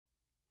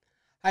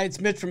Hi,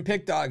 it's Mitch from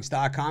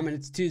Pickdawgz.com, and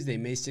it's Tuesday,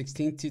 May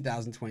 16th,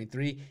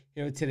 2023,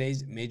 here with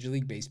today's Major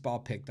League Baseball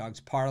Pick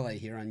Dawgz Parlay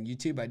here on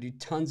YouTube. I do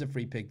tons of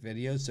free pick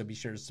videos, so be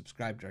sure to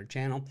subscribe to our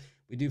channel.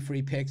 We do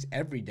free picks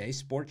every day,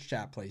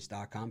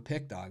 sportschatplace.com,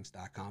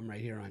 pickdawgz.com,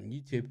 right here on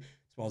YouTube,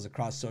 as well as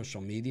across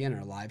social media and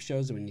our live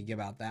shows. And when you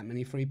give out that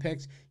many free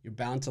picks, you're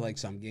bound to like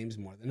some games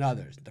more than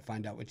others. To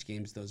find out which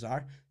games those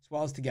are, as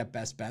well as to get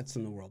best bets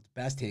from the world's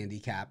best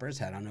handicappers,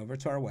 head on over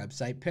to our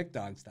website,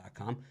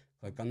 pickdawgz.com.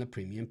 Click on the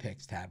Premium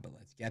Picks tab. But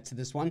let's get to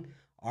this one,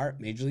 our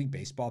Major League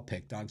Baseball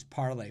Pick Dawgz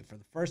Parlay. For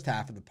the first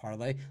half of the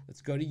parlay,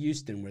 let's go to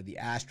Houston, where the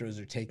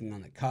Astros are taking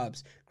on the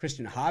Cubs.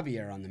 Christian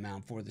Javier on the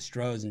mound for the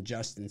Stros and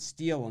Justin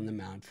Steele on the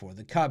mound for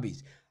the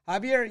Cubbies.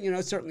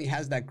 Javier, certainly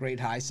has that great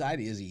high side.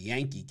 He is a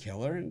Yankee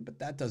killer, but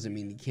that doesn't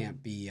mean he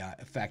can't be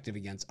effective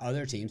against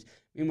other teams.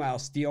 Meanwhile,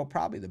 Steele,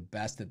 probably the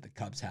best that the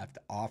Cubs have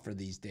to offer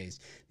these days.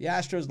 The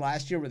Astros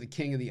last year were the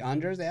king of the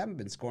unders. They haven't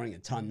been scoring a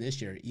ton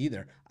this year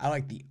either. I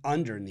like the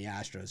under in the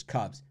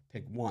Astros-Cubs.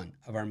 Pick one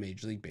of our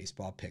Major League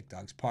Baseball Pick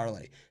Dawgz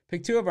Parlay.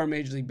 Pick two of our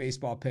Major League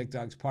Baseball Pick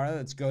Dawgz Parlay.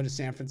 Let's go to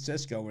San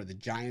Francisco, where the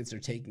Giants are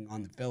taking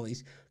on the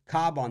Phillies.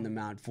 Cobb on the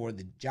mound for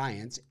the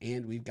Giants,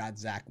 and we've got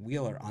Zach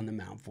Wheeler on the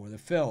mound for the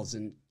Phils.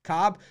 And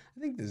Cobb, I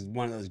think this is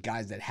one of those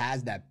guys that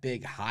has that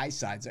big high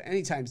side. So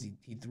anytime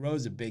he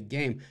throws a big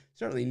game,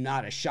 certainly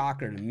not a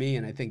shocker to me.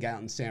 And I think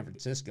out in San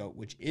Francisco,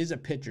 which is a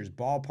pitcher's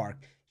ballpark,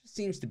 just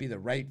seems to be the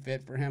right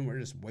fit for him. We're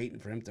just waiting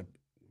for him to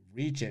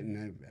reach it,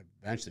 and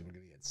eventually we're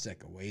going to get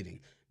sick of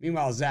waiting.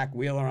 Meanwhile, Zach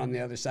Wheeler on the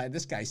other side,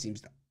 this guy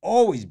seems to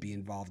always be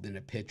involved in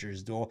a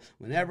pitcher's duel.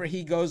 Whenever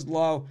he goes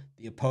low,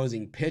 the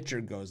opposing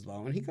pitcher goes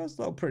low, and he goes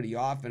low pretty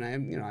often.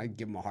 I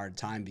give him a hard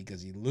time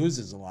because he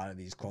loses a lot of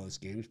these close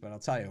games, but I'll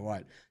tell you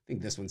what, I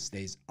think this one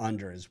stays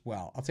under as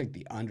well. I'll take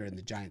the under in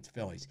the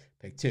Giants-Phillies.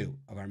 Pick two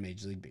of our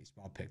Major League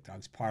Baseball Pick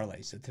Dawgz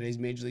Parlay. So today's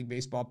Major League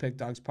Baseball Pick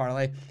Dawgz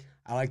Parlay,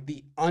 I like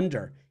the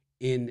under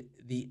in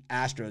the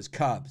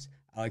Astros-Cubs.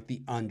 I like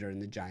the under in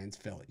the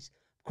Giants-Phillies.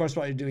 Of course,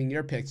 while you're doing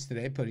your picks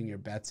today, putting your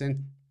bets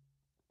in,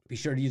 be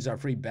sure to use our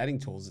free betting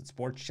tools at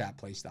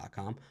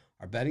sportschatplace.com.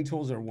 Our betting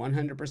tools are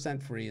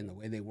 100% free, and the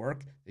way they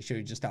work, they show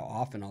you just how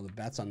often all the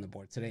bets on the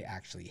board today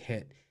actually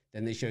hit.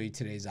 Then they show you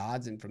today's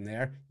odds, and from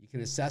there, you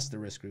can assess the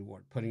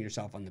risk-reward, putting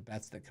yourself on the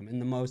bets that come in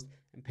the most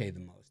and pay the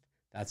most.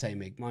 That's how you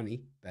make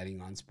money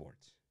betting on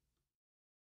sports.